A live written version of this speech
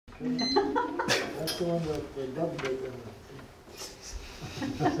That's the one that the dubbed it. I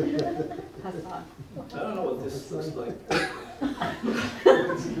don't know what this looks like.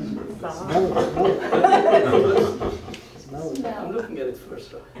 Smell it. I'm looking at it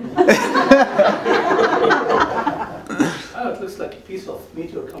first. Oh, it looks like a piece of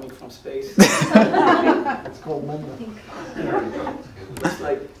meteor coming from space. It's called menda. Looks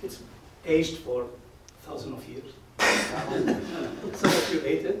like it's aged for thousands of years. Some of you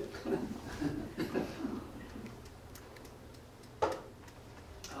ate it.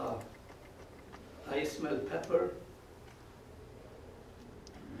 I smell pepper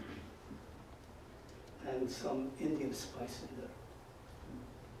and some Indian spice in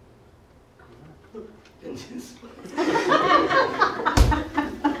there. Indian spice.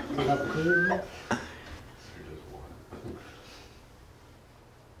 You have cream.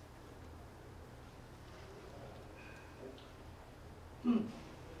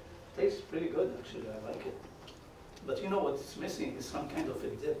 Tastes pretty good, actually. I like it. But you know what's missing is some kind of a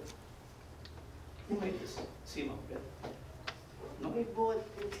dip. Who made this? Sima, right? No? We bought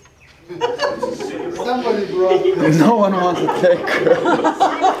it. Somebody brought it. No one wants to take credit.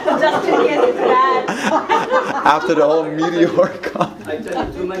 Just in case it's bad. After the whole meteor come. I tell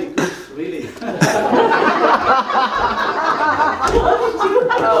you, too many cooks, really.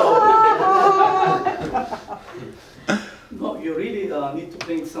 No, you really need to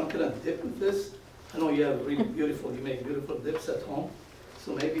bring some kind of dip with this. I know you have really beautiful, you make beautiful dips at home.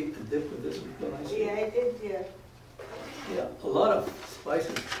 So maybe a dip with this would be nice. Yeah, I did, yeah. Yeah, a lot of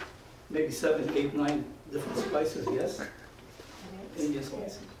spices. Maybe 7, 8, 9 different spices, yes? Indian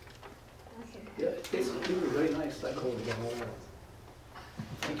spices. Yeah, it tastes really very nice. Like,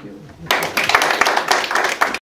 thank you.